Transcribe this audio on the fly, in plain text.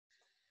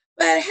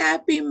But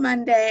happy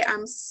Monday.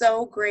 I'm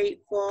so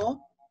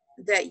grateful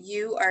that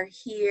you are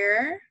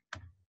here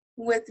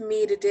with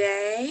me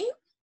today.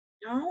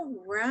 All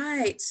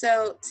right.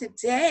 So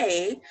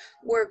today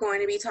we're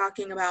going to be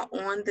talking about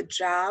on the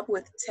job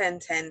with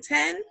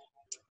 10-10-10.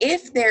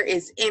 If there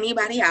is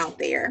anybody out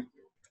there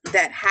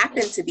that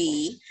happened to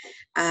be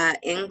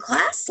in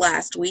class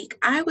last week,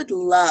 I would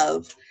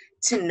love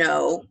to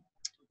know,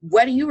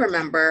 what do you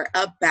remember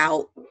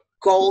about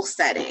goal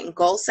setting?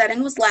 Goal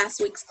setting was last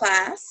week's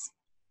class.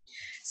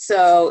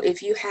 So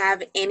if you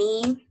have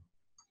any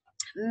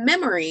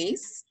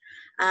memories,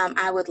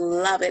 I would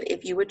love it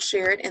if you would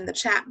share it in the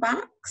chat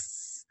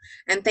box.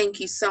 And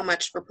thank you so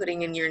much for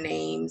putting in your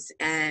names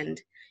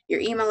and your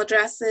email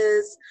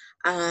addresses.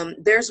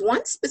 There's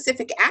one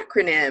specific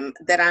acronym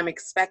that I'm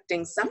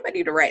expecting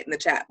somebody to write in the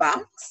chat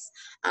box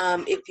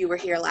if you were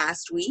here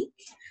last week.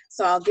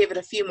 So I'll give it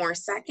a few more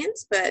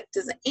seconds, but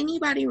does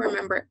anybody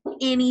remember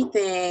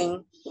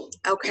anything?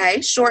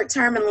 Okay,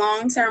 short-term and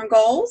long-term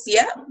goals.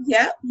 Yep.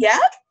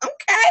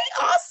 Okay,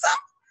 awesome.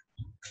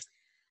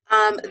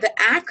 The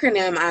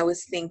acronym I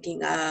was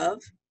thinking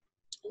of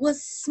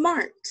was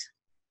SMART.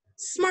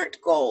 SMART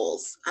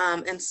goals.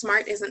 And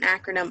SMART is an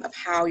acronym of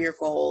how your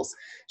goals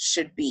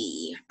should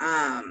be.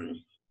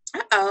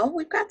 Uh-oh,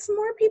 we've got some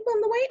more people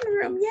in the waiting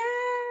room.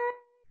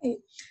 Yay!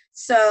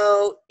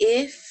 So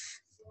if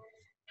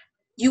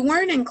you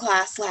weren't in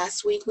class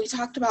last week, we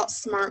talked about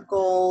SMART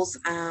goals.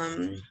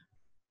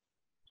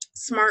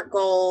 SMART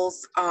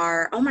goals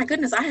are, oh my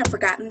goodness, I have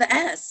forgotten the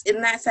S.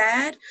 Isn't that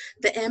sad?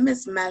 The M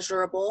is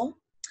measurable.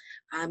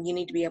 You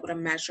need to be able to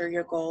measure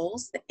your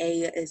goals. The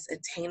A is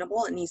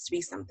attainable. It needs to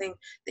be something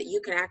that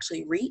you can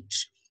actually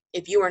reach.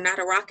 If you are not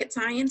a rocket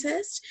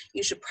scientist,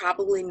 you should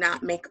probably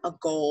not make a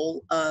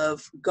goal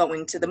of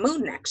going to the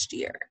moon next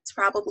year. It's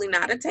probably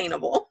not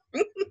attainable.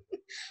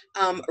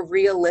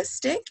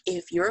 Realistic,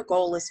 if your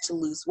goal is to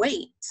lose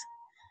weight,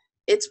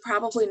 it's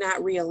probably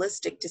not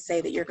realistic to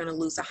say that you're going to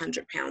lose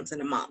 100 pounds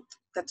in a month.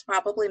 That's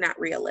probably not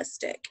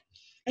realistic.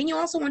 And you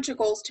also want your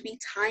goals to be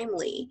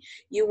timely.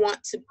 You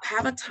want to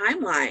have a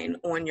timeline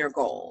on your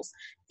goals.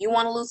 If you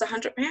want to lose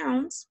 100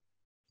 pounds,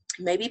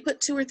 maybe put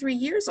 2 or 3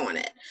 years on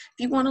it. If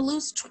you want to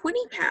lose 20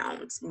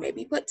 pounds,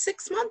 maybe put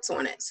 6 months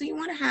on it. So you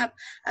want to have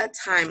a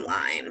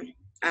timeline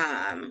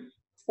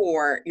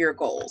for your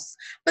goals.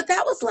 But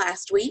that was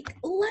last week.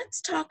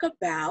 Let's talk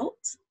about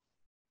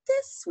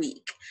this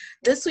week.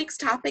 This week's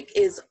topic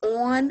is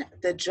on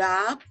the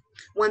job.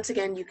 Once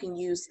again, you can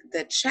use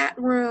the chat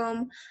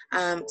room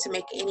to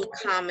make any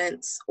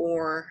comments,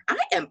 or I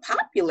am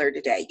popular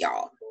today,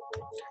 y'all.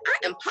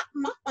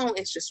 My phone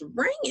is just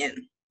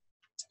ringing.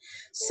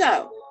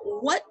 So,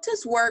 what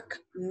does work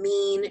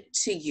mean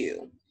to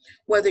you?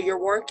 Whether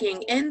you're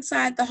working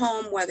inside the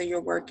home, whether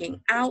you're working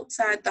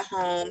outside the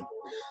home,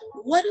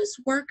 what does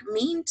work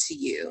mean to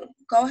you?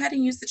 Go ahead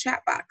and use the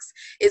chat box.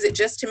 Is it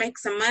just to make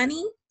some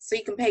money so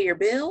you can pay your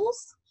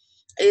bills?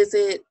 Is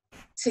it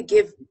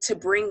to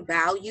bring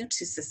value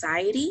to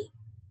society?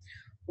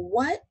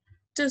 What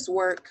does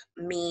work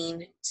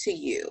mean to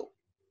you?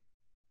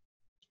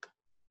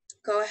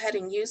 Go ahead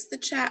and use the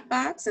chat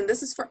box. And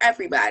this is for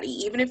everybody.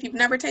 Even if you've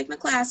never taken a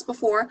class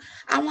before,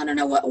 I want to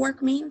know what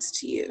work means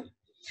to you.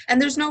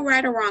 And there's no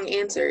right or wrong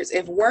answers.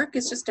 If work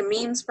is just a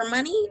means for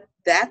money,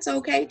 that's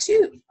okay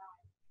too.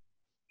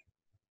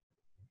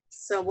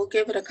 So we'll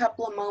give it a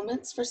couple of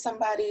moments for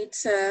somebody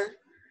to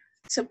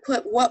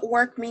put what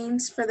work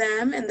means for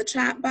them in the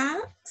chat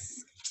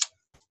box.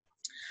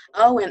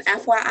 Oh, and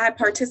FYI,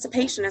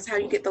 participation is how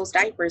you get those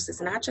diapers.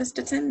 It's not just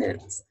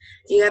attendance.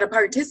 You got to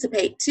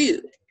participate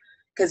too,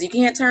 because you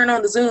can't turn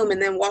on the Zoom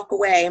and then walk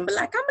away and be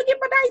like, I'm going to get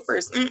my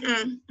diapers.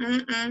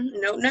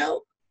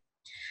 No.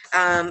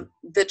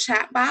 The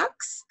chat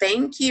box,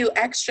 thank you,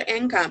 extra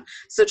income.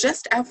 So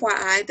just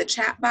FYI, the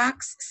chat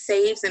box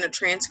saves in a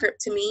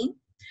transcript to me.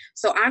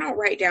 So I don't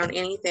write down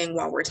anything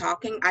while we're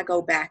talking. I go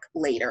back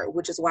later,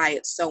 which is why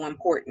it's so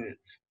important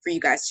for you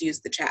guys to use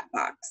the chat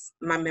box.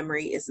 My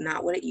memory is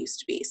not what it used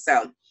to be.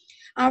 So,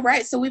 all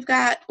right. So we've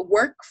got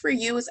work for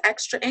you is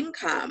extra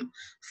income,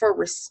 for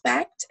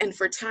respect, and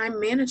for time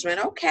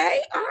management.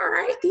 Okay. All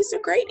right. These are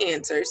great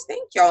answers.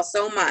 Thank y'all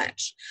so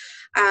much.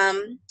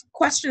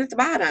 Question at the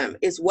bottom,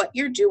 is what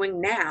you're doing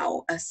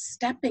now a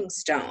stepping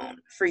stone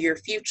for your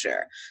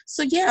future?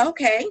 So yeah,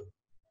 okay.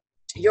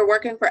 You're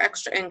working for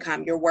extra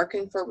income. You're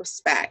working for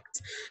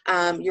respect.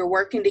 You're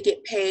working to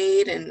get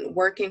paid and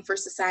working for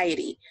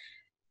society.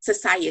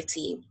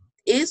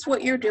 Is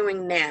what you're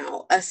doing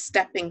now a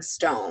stepping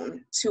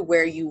stone to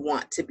where you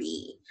want to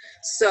be?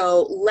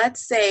 So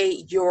let's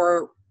say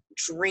your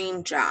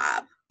dream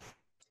job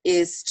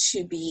is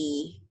to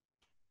be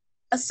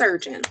a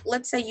surgeon.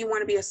 Let's say you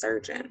want to be a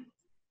surgeon.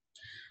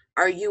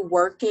 Are you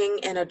working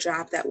in a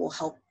job that will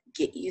help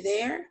get you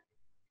there?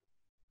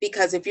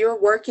 Because if you're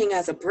working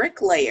as a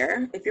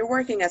bricklayer, if you're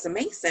working as a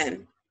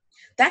mason,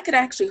 that could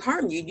actually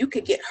harm you. You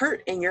could get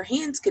hurt and your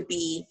hands could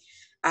be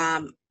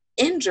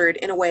injured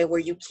in a way where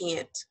you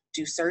can't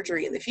do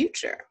surgery in the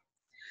future.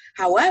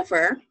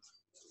 However,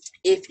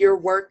 If you're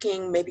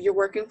working, maybe you're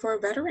working for a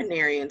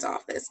veterinarian's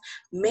office,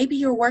 maybe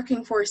you're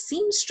working for a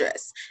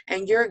seamstress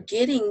and you're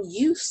getting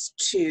used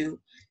to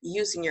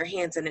using your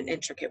hands in an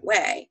intricate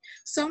way.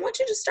 So I want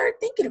you to start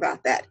thinking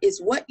about that.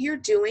 Is what you're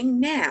doing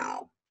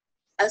now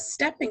a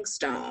stepping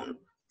stone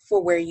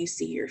for where you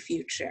see your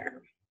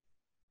future?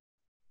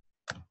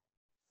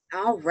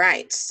 All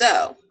right,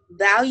 so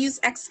values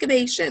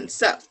excavation.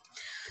 So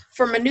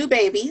for my new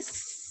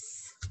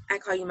babies, I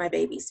call you my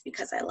babies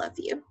because I love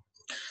you.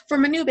 For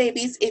my new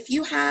babies, if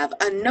you have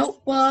a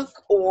notebook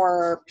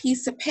or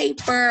piece of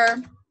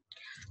paper,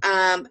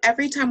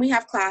 every time we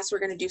have class, we're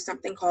going to do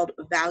something called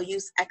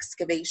values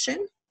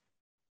excavation.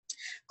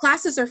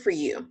 Classes are for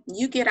you.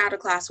 You get out of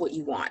class what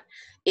you want.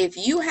 If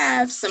you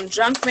have some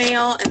junk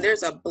mail and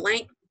there's a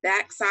blank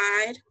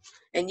backside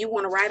and you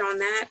want to write on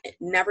that,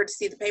 never to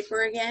see the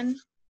paper again,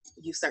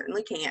 you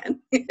certainly can.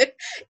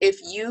 If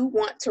you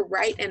want to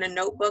write in a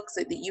notebook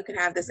so that you can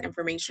have this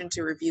information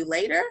to review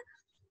later,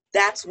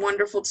 that's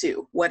wonderful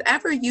too.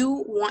 Whatever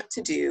you want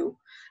to do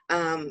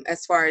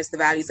as far as the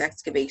values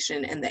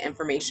excavation and the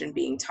information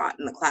being taught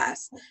in the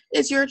class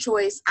is your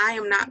choice. I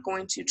am not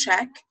going to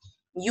check.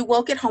 You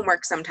will get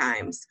homework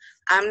sometimes.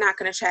 I'm not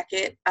going to check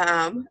it.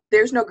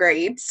 There's no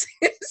grades.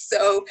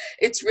 So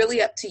it's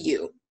really up to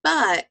you.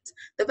 But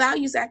the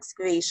values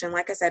excavation,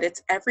 like I said,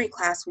 it's every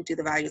class we do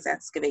the values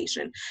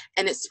excavation,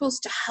 and it's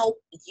supposed to help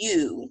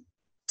you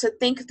to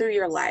think through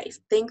your life,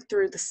 think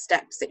through the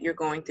steps that you're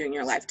going through in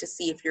your life to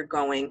see if you're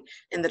going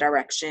in the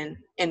direction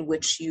in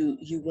which you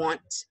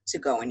want to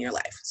go in your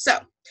life. So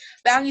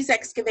values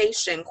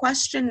excavation,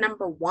 question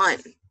number 1.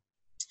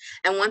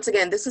 And once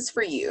again, this is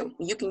for you.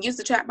 You can use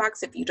the chat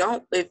box if you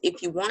don't,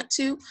 if you want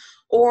to,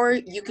 or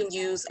you can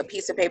use a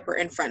piece of paper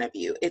in front of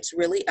you. It's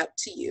really up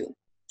to you.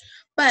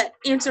 But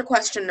answer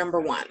question number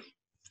 1.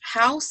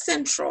 How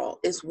central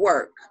is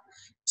work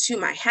to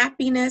my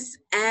happiness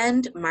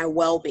and my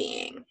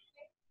well-being?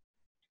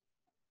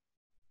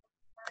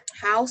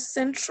 How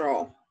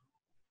central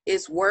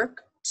is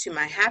work to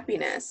my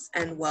happiness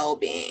and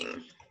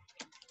well-being?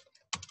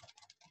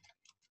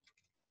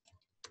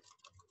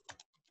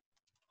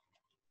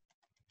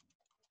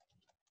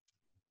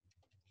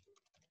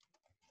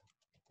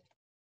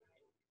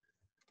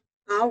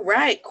 All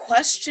right,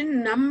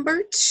 question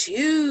number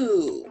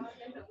 2.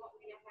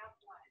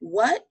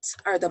 What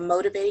are the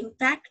motivating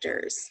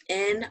factors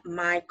in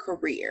my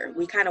career?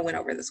 We kind of went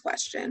over this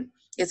question.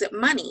 Is it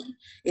money?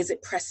 Is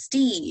it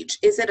prestige?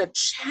 Is it a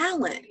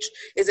challenge?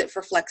 Is it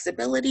for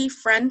flexibility,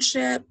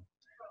 friendship?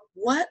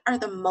 What are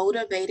the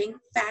motivating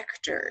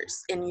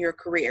factors in your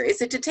career?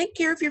 Is it to take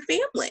care of your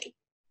family?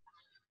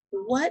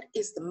 What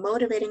is the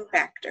motivating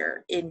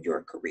factor in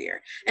your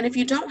career? And if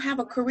you don't have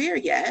a career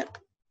yet,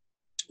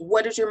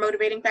 what is your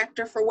motivating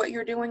factor for what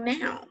you're doing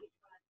now?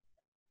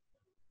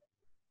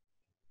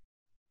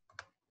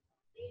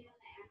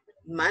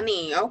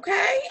 Money,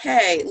 okay.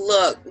 Hey,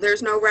 look,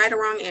 there's no right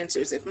or wrong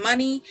answers. If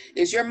money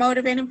is your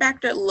motivating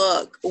factor,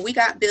 look, we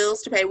got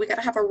bills to pay. We got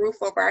to have a roof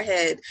over our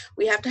head.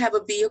 We have to have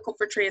a vehicle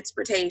for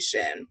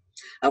transportation.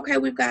 Okay,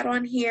 we've got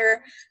on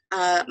here,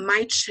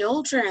 my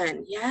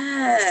children.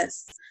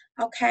 Yes.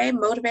 Okay,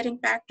 motivating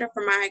factor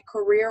for my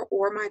career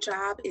or my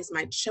job is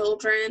my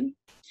children.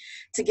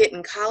 To get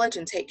in college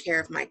and take care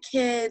of my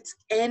kids,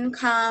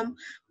 income.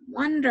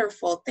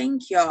 Wonderful.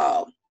 Thank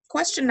y'all.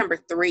 Question number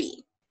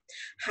 3.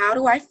 How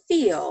do I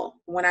feel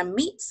when I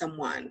meet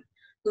someone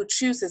who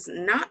chooses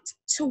not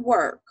to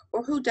work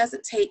or who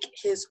doesn't take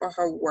his or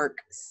her work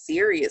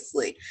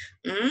seriously?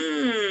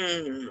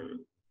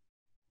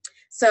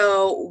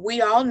 So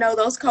we all know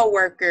those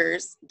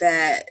coworkers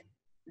that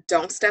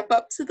don't step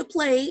up to the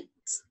plate,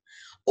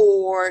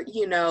 or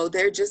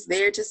they're just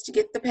there just to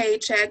get the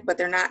paycheck, but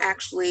they're not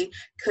actually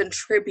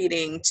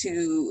contributing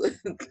to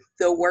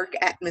the work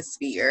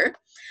atmosphere.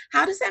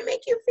 How does that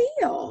make you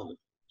feel?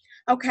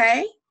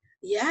 Okay.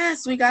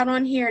 Yes, we got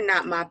on here,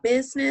 not my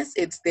business.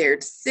 It's their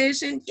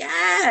decision.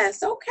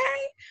 Yes. Okay.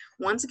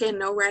 Once again,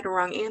 no right or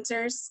wrong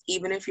answers.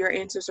 Even if your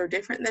answers are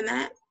different than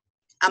that,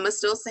 I'm going to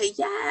still say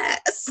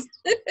yes.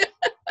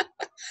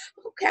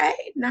 Okay.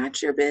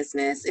 Not your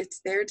business.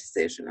 It's their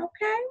decision.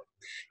 Okay.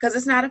 Because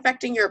it's not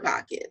affecting your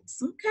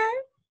pockets.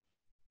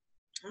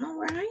 Okay. All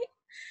right.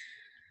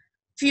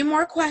 Few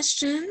more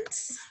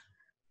questions.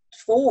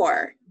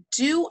 4,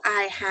 do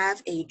I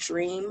have a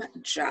dream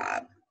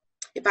job?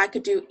 If I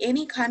could do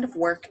any kind of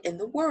work in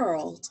the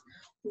world,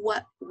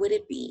 what would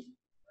it be?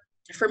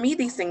 For me,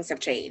 these things have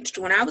changed.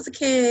 When I was a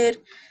kid,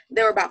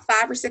 there were about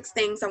 5 or 6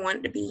 things I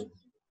wanted to be.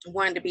 I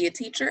wanted to be a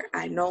teacher.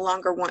 I no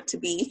longer want to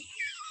be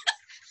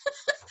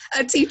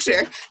a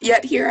teacher,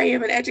 yet here I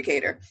am an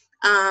educator.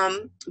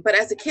 But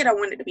as a kid, I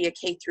wanted to be a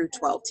K through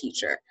 12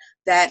 teacher.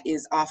 That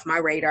is off my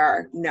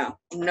radar. No,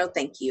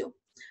 thank you.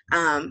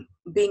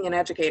 Being an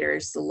educator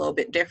is a little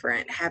bit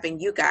different. Having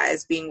you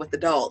guys being with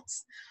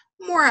adults,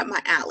 more up my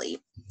alley.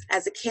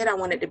 As a kid, I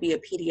wanted to be a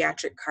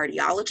pediatric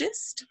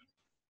cardiologist.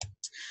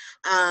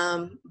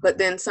 But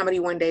then somebody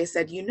one day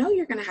said, you're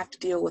going to have to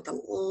deal with a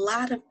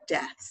lot of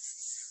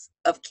deaths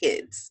of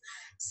kids.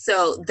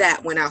 So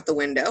that went out the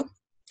window.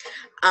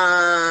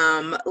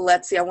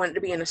 Let's see, I wanted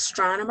to be an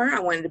astronomer. I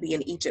wanted to be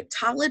an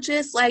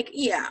Egyptologist. Like,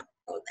 yeah,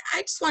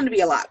 I just wanted to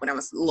be a lot when I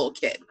was a little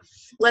kid.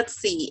 Let's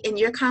see, in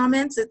your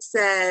comments, it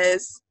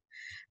says,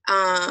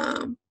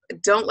 um,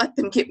 don't let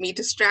them get me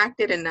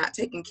distracted and not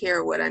taking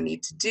care of what I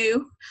need to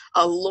do.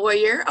 A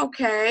lawyer,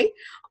 okay.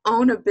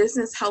 Own a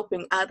business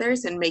helping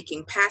others and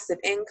making passive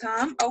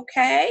income,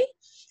 okay.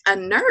 A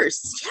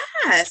nurse,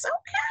 yes,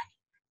 okay.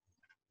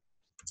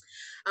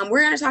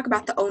 We're going to talk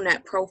about the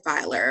ONET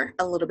profiler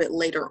a little bit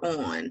later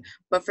on,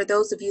 but for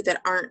those of you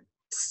that aren't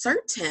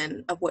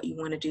certain of what you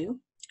want to do,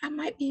 I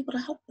might be able to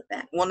help with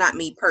that. Well, not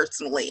me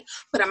personally,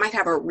 but I might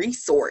have a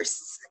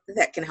resource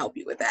that can help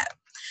you with that.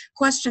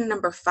 Question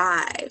number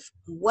 5,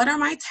 what are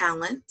my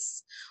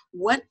talents?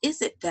 What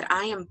is it that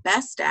I am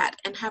best at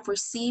and have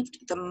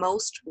received the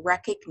most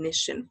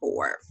recognition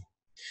for?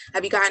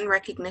 Have you gotten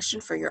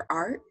recognition for your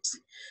art,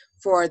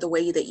 for the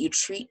way that you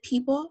treat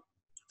people,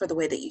 for the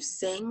way that you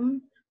sing,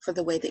 for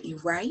the way that you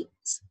write?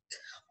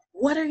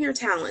 What are your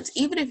talents?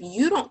 Even if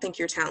you don't think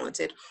you're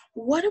talented,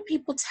 what do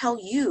people tell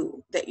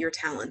you that you're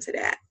talented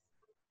at?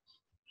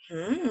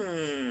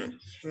 I'm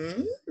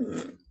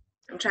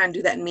trying to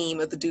do that meme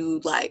of the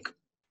dude like,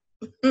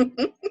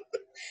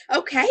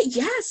 okay,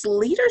 yes,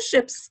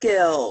 leadership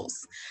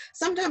skills.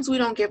 Sometimes we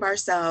don't give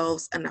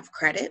ourselves enough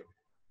credit,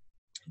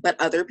 but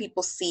other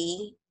people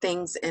see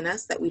things in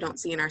us that we don't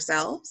see in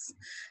ourselves.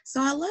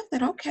 So I love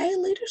that. Okay,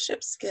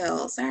 leadership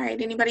skills. All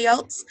right, anybody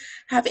else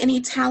have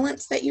any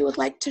talents that you would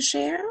like to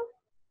share?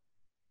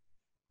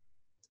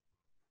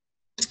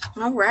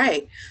 All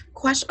right.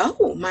 Question.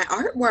 Oh, my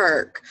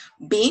artwork.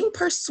 Being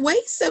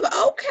persuasive.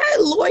 Okay,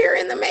 lawyer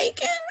in the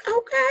making.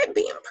 Okay,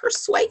 being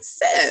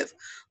persuasive.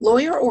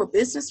 Lawyer or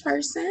business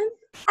person.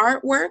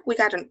 Artwork. We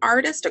got an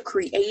artist, a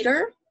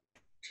creator.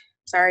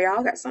 Sorry,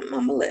 y'all, got something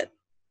on my lip.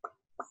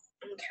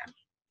 Okay.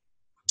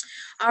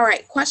 All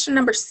right, question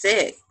number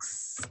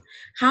 6.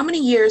 How many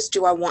years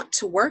do I want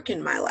to work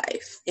in my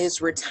life?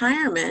 Is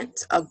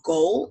retirement a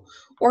goal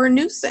or a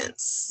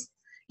nuisance?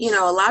 You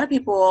know, a lot of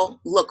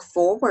people look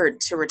forward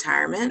to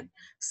retirement.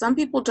 Some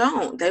people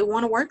don't. They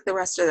want to work the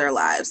rest of their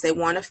lives. They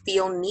want to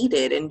feel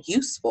needed and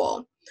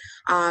useful.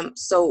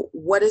 So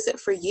what is it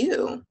for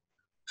you?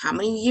 How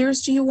many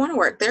years do you want to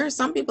work? There are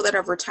some people that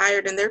have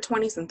retired in their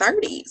 20s and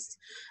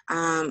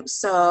 30s.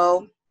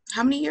 So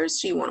how many years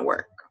do you want to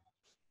work?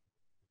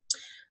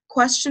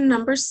 Question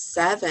number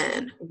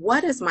 7,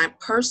 what is my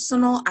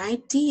personal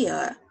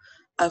idea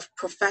of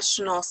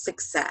professional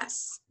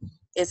success?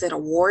 Is it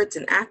awards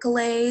and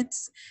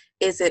accolades?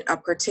 Is it a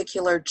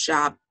particular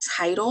job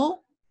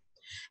title?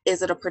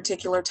 Is it a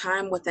particular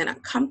time within a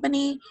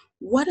company?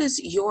 What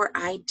is your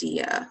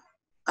idea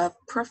of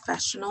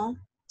professional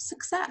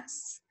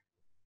success?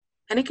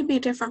 And it can be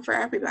different for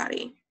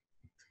everybody.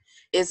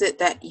 Is it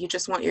that you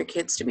just want your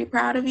kids to be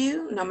proud of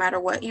you no matter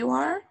what you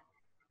are?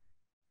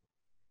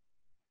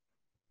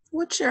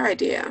 What's your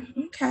idea?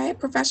 Okay,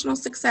 professional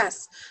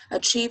success,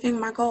 achieving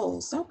my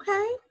goals.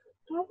 Okay,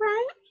 all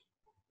right,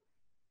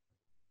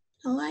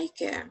 I like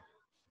it.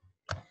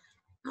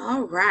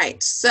 All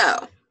right,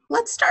 so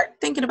let's start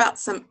thinking about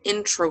some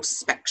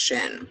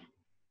introspection.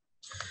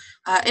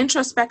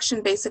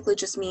 Introspection basically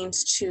just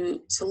means to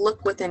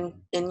look within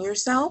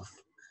yourself,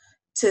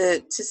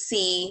 to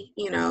see,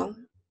 you know,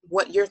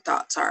 what your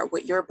thoughts are,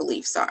 what your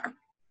beliefs are.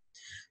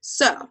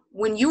 So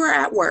when you are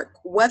at work,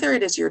 whether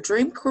it is your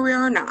dream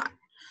career or not,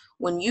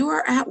 when you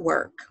are at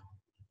work,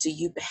 do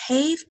you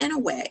behave in a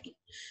way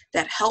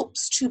that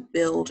helps to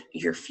build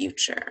your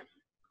future?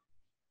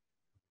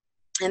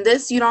 And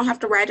this, you don't have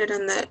to write it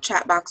in the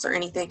chat box or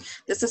anything.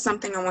 This is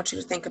something I want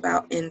you to think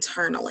about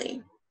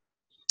internally.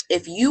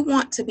 If you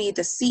want to be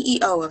the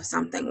CEO of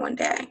something one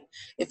day,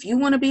 if you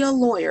want to be a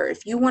lawyer,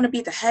 if you want to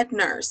be the head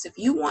nurse, if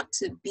you want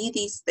to be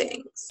these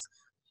things,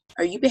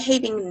 are you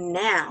behaving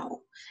now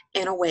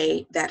in a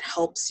way that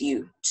helps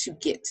you to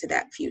get to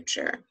that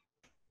future?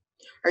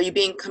 Are you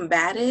being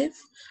combative?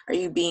 Are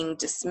you being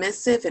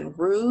dismissive and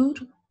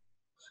rude?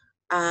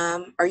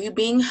 Are you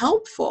being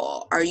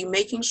helpful? Are you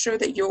making sure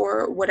that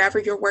whatever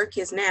your work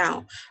is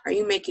now, are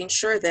you making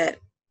sure that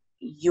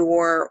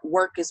your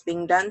work is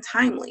being done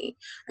timely?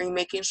 Are you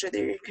making sure that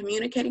you're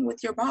communicating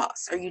with your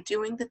boss? Are you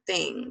doing the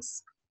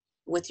things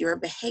with your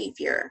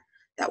behavior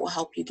that will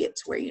help you get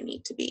to where you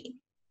need to be?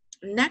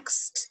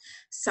 Next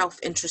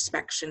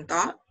self-introspection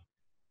thought.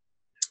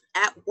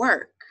 At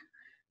work,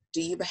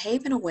 do you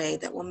behave in a way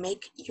that will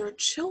make your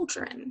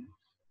children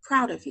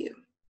proud of you?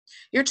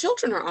 Your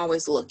children are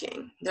always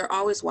looking. They're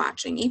always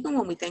watching. Even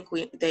when we think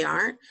they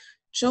aren't,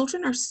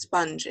 children are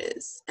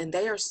sponges and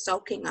they are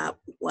soaking up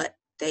what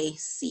they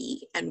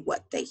see and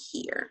what they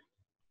hear.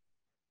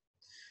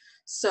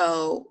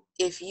 So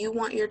if you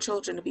want your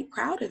children to be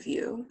proud of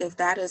you, if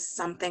that is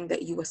something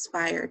that you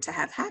aspire to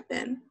have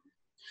happen,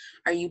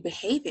 are you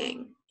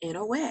behaving in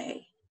a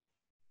way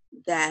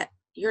that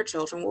your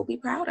children will be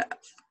proud of?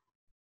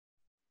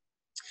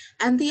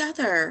 And the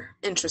other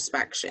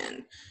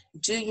introspection,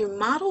 do you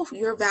model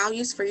your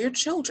values for your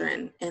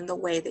children in the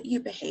way that you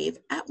behave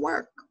at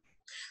work?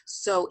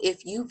 So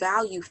if you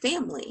value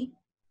family,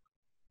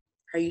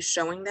 are you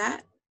showing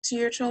that to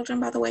your children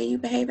by the way you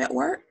behave at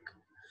work?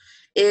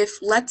 If,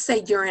 let's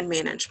say you're in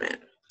management,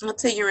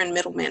 let's say you're in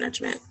middle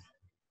management,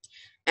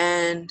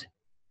 and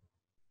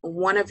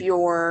one of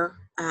the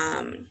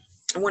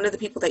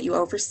people that you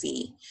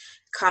oversee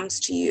comes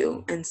to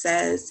you and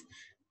says,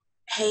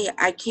 hey,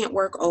 I can't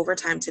work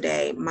overtime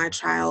today. My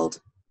child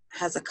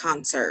has a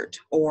concert,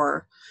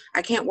 or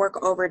I can't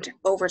work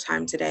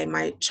overtime today.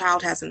 My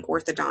child has an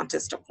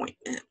orthodontist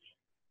appointment.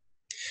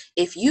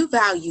 If you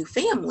value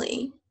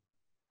family,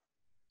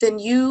 then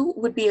you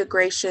would be a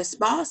gracious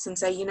boss and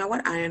say, you know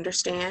what, I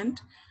understand.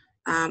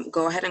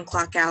 Go ahead and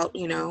clock out,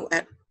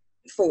 at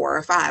 4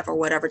 or 5 or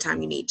whatever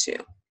time you need to.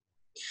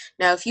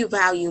 Now, if you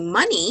value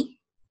money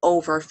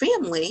over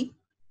family,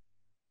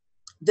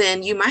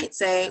 then you might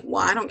say,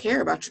 well, I don't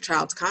care about your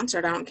child's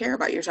concert. I don't care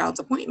about your child's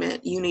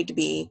appointment. You need to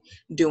be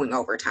doing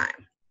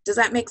overtime. Does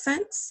that make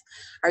sense?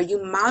 Are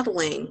you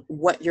modeling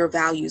what your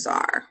values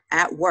are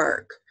at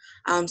work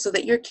so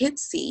that your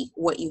kids see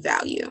what you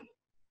value?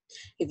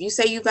 If you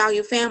say you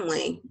value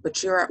family,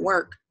 but you're at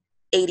work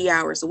 80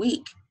 hours a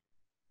week,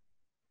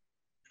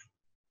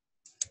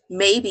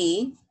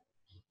 maybe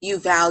you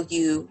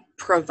value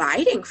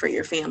providing for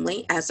your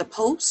family as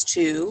opposed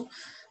to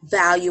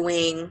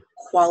valuing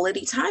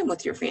quality time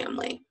with your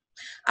family.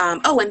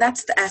 And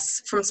that's the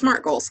S from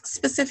SMART goals,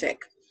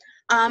 specific.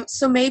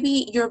 So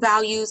maybe your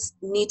values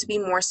need to be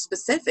more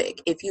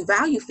specific. If you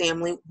value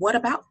family, what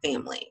about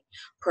family?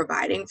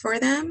 Providing for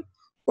them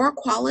or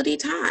quality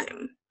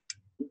time?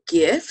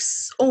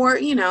 Gifts or,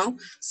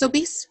 so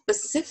be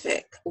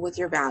specific with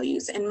your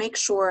values and make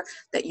sure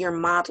that you're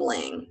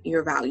modeling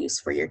your values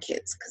for your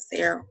kids because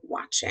they're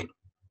watching.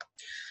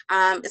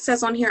 It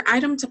says on here,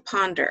 item to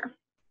ponder.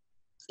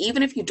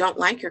 Even if you don't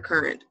like your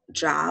current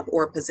job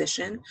or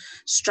position,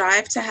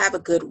 strive to have a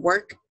good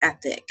work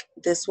ethic.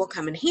 This will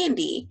come in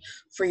handy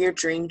for your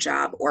dream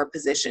job or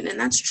position. And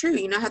that's true.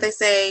 You know how they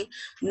say,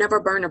 never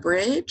burn a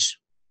bridge?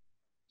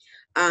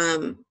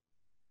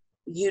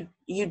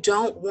 You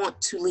don't want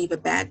to leave a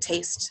bad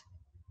taste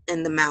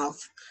in the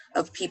mouth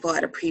of people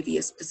at a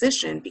previous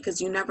position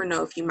because you never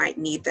know if you might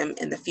need them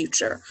in the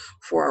future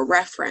for a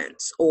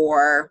reference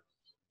or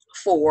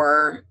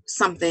for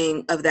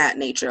something of that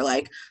nature.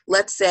 Like,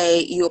 let's say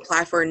you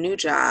apply for a new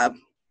job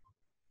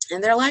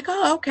and they're like,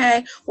 oh,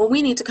 okay, well,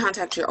 we need to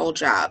contact your old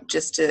job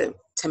just to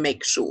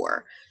make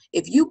sure.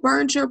 If you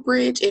burned your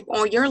bridge, if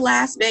on your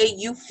last day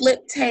you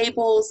flipped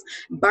tables,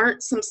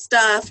 burnt some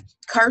stuff,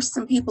 cursed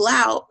some people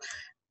out,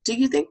 do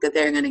you think that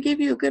they're going to give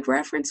you a good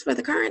reference for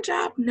the current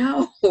job?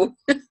 No.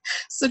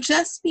 So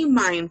just be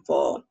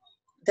mindful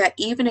that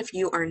even if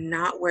you are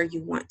not where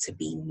you want to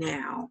be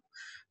now,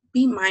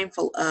 be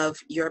mindful of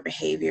your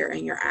behavior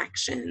and your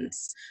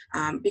actions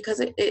because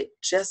it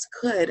just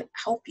could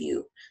help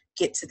you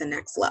get to the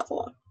next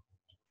level.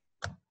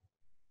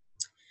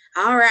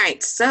 All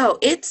right, so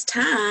it's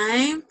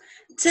time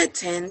to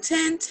 10,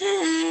 10,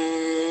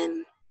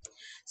 10.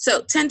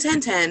 So 10,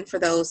 10, 10, for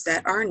those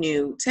that are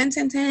new, 10,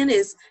 10, 10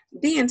 is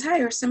the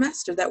entire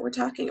semester that we're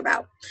talking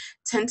about.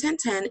 10, 10,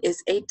 10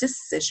 is a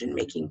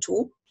decision-making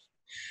tool.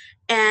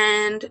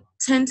 And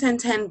 10, 10,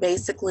 10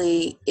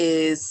 basically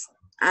is,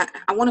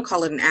 I want to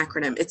call it an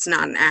acronym. It's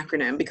not an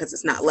acronym because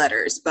it's not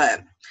letters,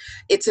 but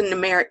it's a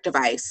numeric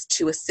device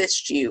to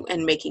assist you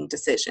in making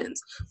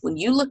decisions. When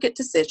you look at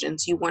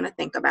decisions, you want to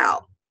think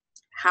about,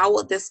 how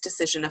will this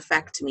decision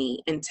affect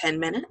me in 10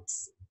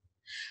 minutes?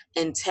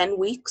 In 10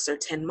 weeks or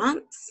 10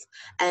 months,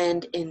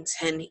 and in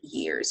 10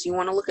 years. You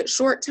want to look at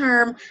short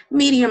term,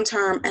 medium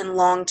term, and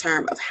long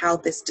term of how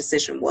this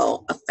decision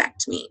will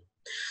affect me.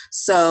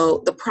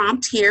 So the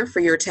prompt here for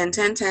your 10,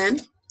 10,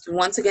 10,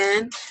 once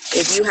again,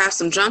 if you have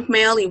some junk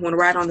mail you want to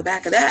write on the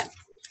back of that,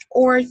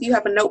 or if you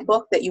have a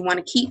notebook that you want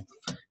to keep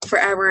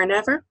forever and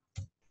ever,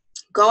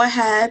 go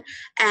ahead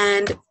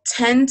and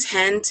 10,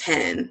 10,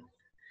 10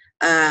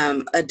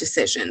 a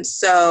decision.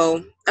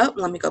 So,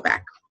 let me go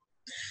back.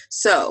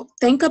 So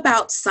think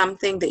about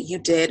something that you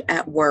did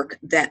at work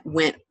that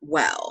went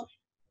well,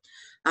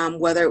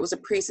 whether it was a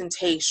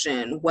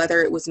presentation,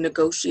 whether it was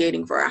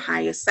negotiating for a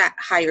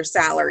higher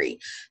salary.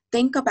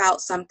 Think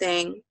about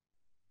something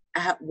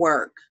at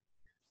work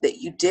that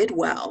you did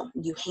well,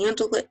 you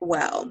handled it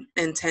well,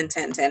 and 10,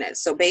 10, 10 it.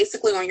 So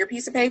basically on your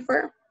piece of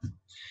paper,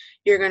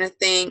 you're going to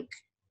think,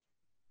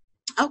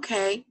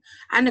 okay,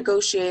 I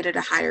negotiated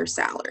a higher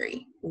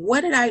salary.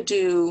 What did I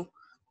do,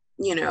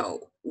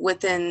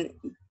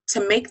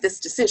 to make this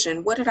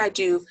decision? What did I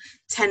do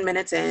 10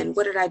 minutes in?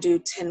 What did I do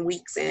 10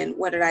 weeks in?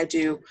 What did I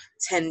do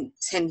 10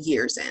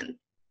 years in?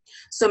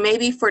 So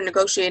maybe for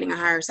negotiating a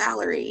higher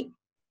salary,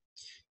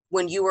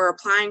 when you were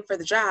applying for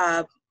the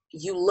job,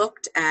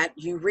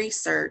 you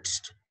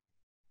researched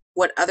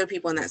what other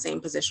people in that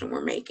same position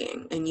were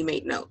making, and you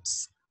made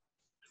notes.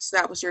 So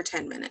that was your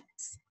 10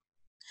 minutes.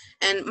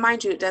 And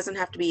mind you, it doesn't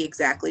have to be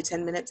exactly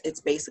 10 minutes.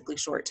 It's basically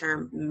short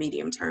term,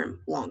 medium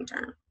term, long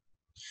term.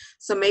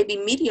 So maybe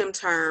medium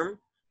term,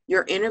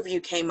 your interview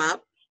came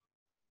up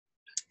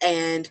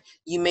and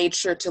you made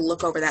sure to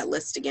look over that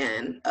list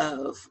again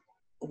of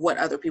what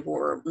other people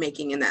were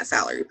making in that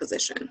salary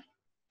position.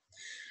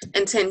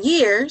 In 10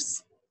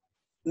 years,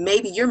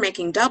 maybe you're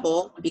making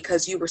double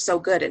because you were so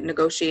good at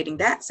negotiating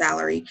that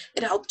salary.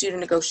 It helped you to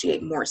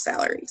negotiate more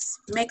salaries.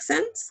 Make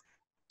sense?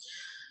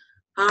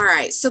 All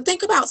right, so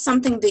think about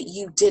something that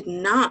you did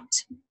not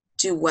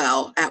do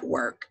well at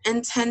work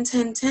and 10,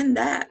 10, 10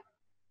 that.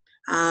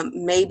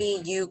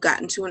 Maybe you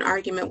got into an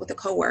argument with a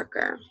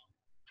coworker.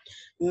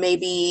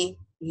 Maybe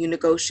you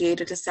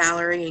negotiated a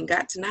salary and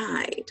got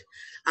denied.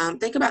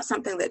 Think about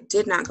something that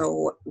did not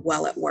go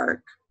well at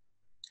work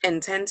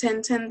and 10,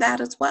 10, 10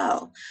 that as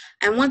well.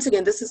 And once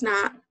again, this is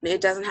not,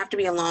 it doesn't have to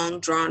be a long,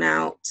 drawn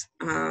out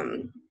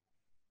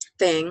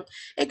thing.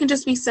 It can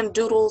just be some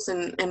doodles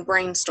and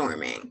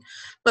brainstorming.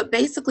 But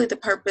basically the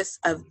purpose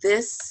of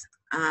this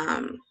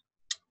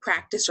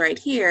practice right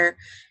here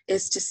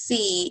is to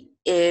see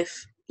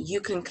if you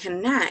can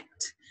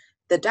connect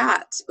the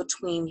dots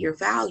between your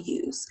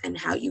values and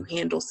how you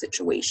handle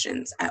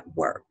situations at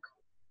work.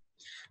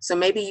 So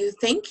maybe you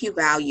think you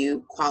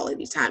value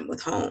quality time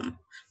with home,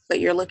 but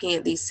you're looking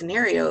at these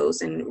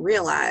scenarios and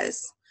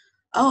realize,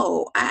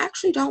 oh, I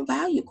actually don't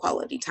value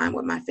quality time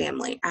with my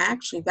family. I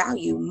actually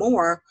value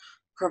more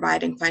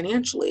providing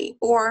financially,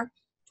 or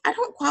I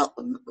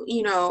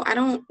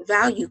don't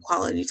value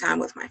quality time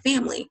with my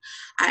family.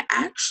 I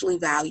actually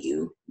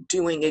value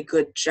doing a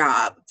good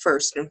job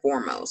first and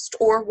foremost,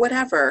 or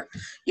whatever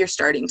you're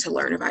starting to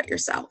learn about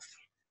yourself.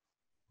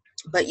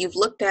 But you've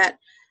looked at,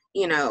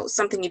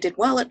 something you did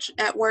well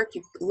at work,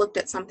 you've looked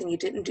at something you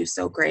didn't do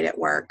so great at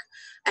work,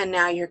 and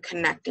now you're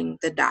connecting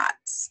the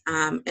dots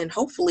and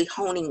hopefully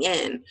honing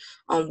in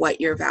on what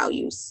your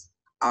values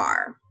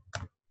are.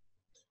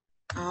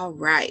 All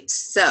right,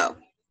 so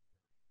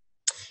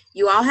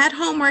you all had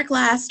homework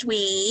last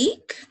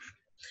week.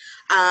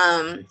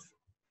 And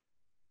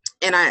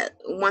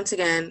once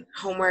again,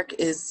 homework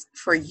is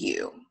for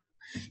you.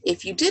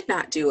 If you did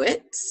not do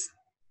it,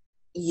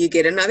 you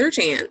get another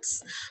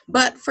chance.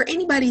 But for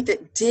anybody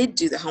that did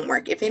do the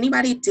homework, if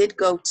anybody did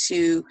go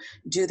to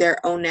do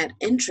their own net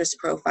interest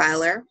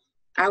profiler,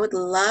 I would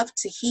love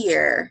to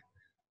hear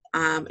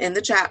in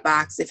the chat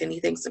box if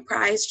anything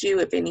surprised you,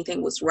 if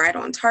anything was right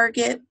on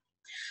target.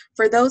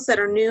 For those that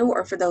are new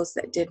or for those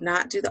that did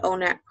not do the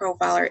ONET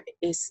profiler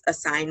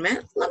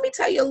assignment, let me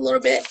tell you a little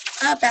bit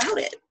about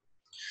it.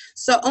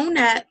 So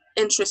ONET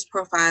interest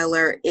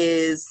profiler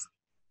is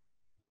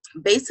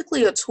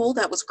basically a tool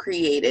that was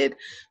created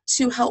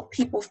to help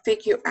people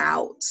figure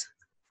out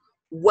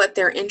what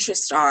their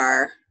interests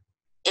are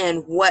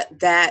and what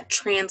that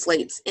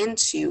translates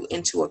into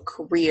a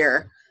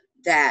career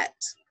that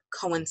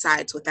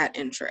coincides with that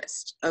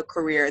interest, a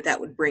career that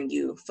would bring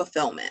you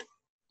fulfillment.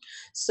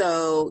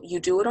 So you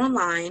do it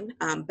online.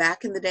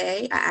 Back in the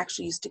day, I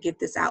actually used to give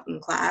this out in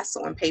class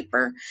on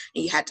paper,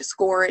 and you had to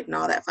score it and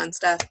all that fun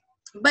stuff.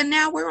 But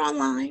now we're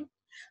online.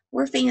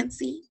 We're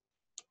fancy.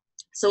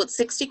 So it's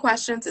 60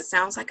 questions. It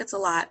sounds like it's a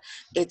lot.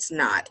 It's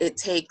not. It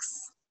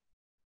takes,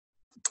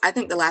 I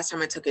think the last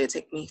time I took it, it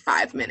took me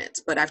 5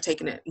 minutes, but I've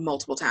taken it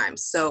multiple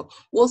times. So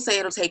we'll say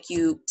it'll take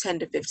you 10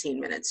 to 15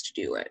 minutes to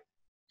do it.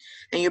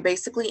 And you're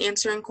basically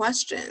answering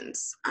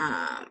questions.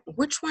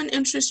 Which one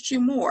interests you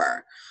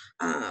more?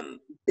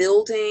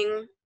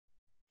 Building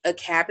a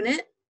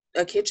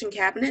kitchen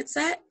cabinet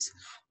set,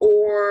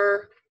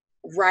 or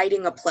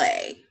writing a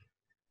play?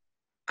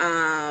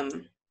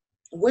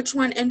 Which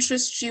one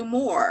interests you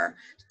more?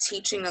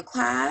 Teaching a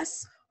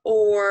class,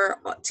 or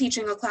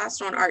teaching a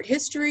class on art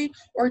history,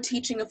 or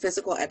teaching a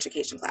physical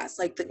education class?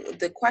 Like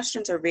the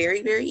questions are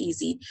very, very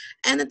easy,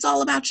 and it's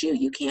all about you.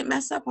 You can't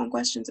mess up on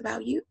questions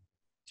about you.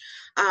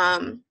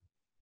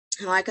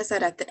 Like I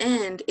said, at the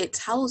end, it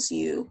tells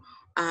you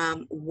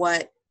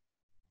what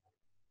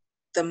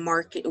the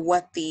market,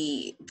 what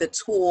the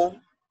tool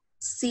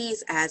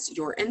sees as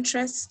your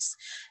interests,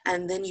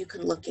 and then you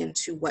can look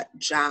into what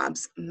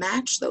jobs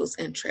match those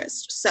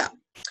interests. So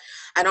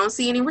I don't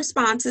see any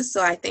responses,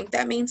 so I think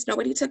that means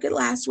nobody took it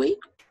last week.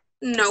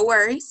 No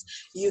worries.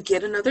 You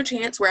get another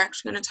chance. We're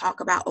actually going to talk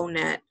about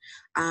ONET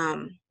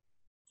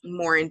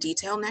more in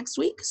detail next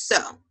week. So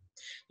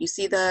you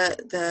see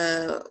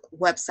the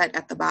website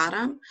at the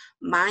bottom,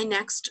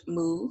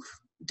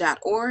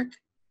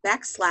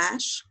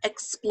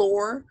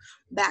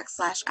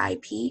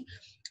 mynextmove.org/explore/IP.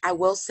 I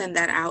will send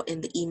that out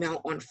in the email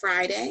on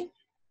Friday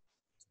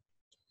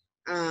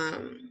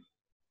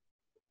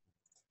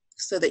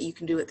so that you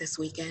can do it this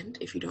weekend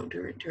if you don't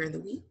do it during the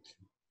week.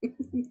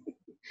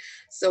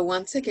 So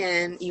once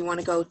again, you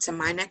want to go to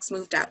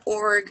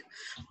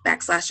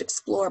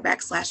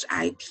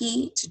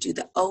mynextmove.org/explore/IP to do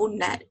the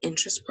ONET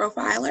interest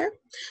profiler,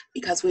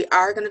 because we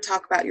are going to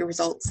talk about your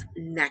results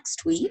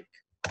next week.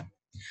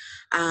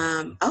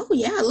 Oh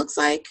yeah, it looks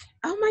like,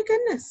 oh my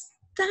goodness,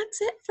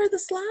 that's it for the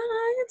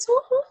slides.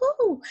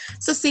 Woo-hoo-hoo.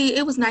 So see,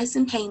 it was nice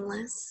and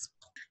painless.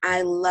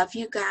 I love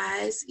you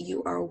guys.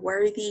 You are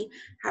worthy.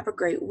 Have a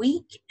great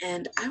week,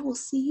 and I will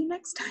see you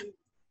next time.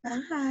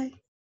 Bye.